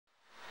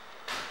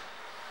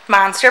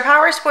Monster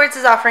Powersports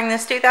is offering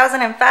this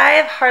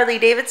 2005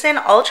 Harley-Davidson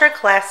Ultra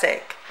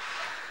Classic.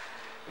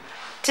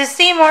 To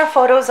see more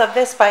photos of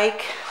this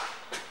bike,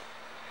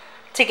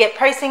 to get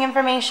pricing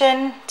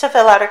information, to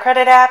fill out a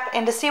credit app,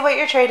 and to see what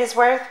your trade is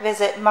worth,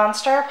 visit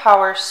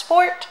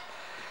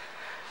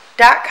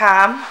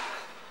monsterpowersport.com.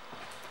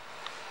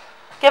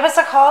 Give us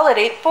a call at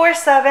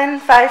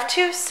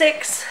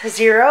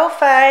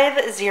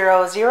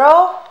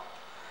 847-526-0500.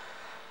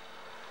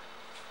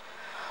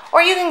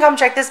 Or you can come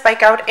check this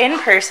bike out in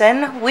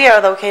person. We are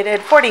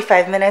located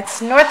 45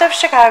 minutes north of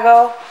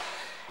Chicago,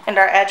 and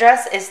our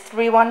address is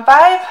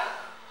 315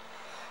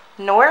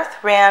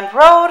 North Rand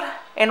Road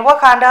in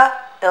Wauconda,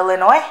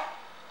 Illinois.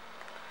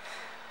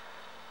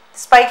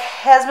 This bike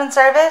has been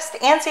serviced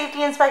and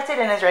safety inspected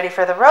and is ready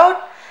for the road.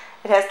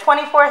 It has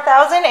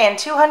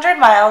 24,200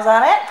 miles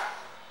on it.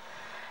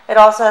 It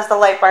also has the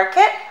light bar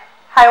kit,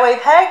 highway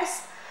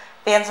pegs,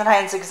 Vance &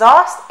 Hines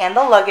exhaust, and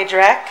the luggage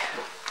rack.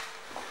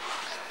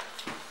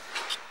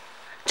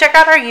 Check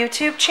out our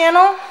YouTube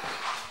channel,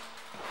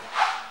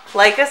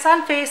 like us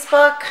on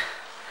Facebook,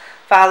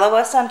 follow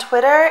us on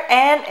Twitter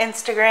and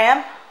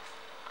Instagram.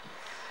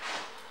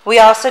 We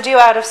also do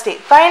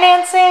out-of-state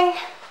financing,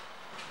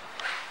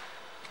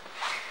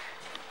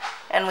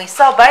 and we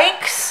sell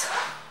bikes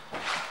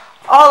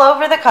all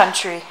over the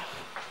country.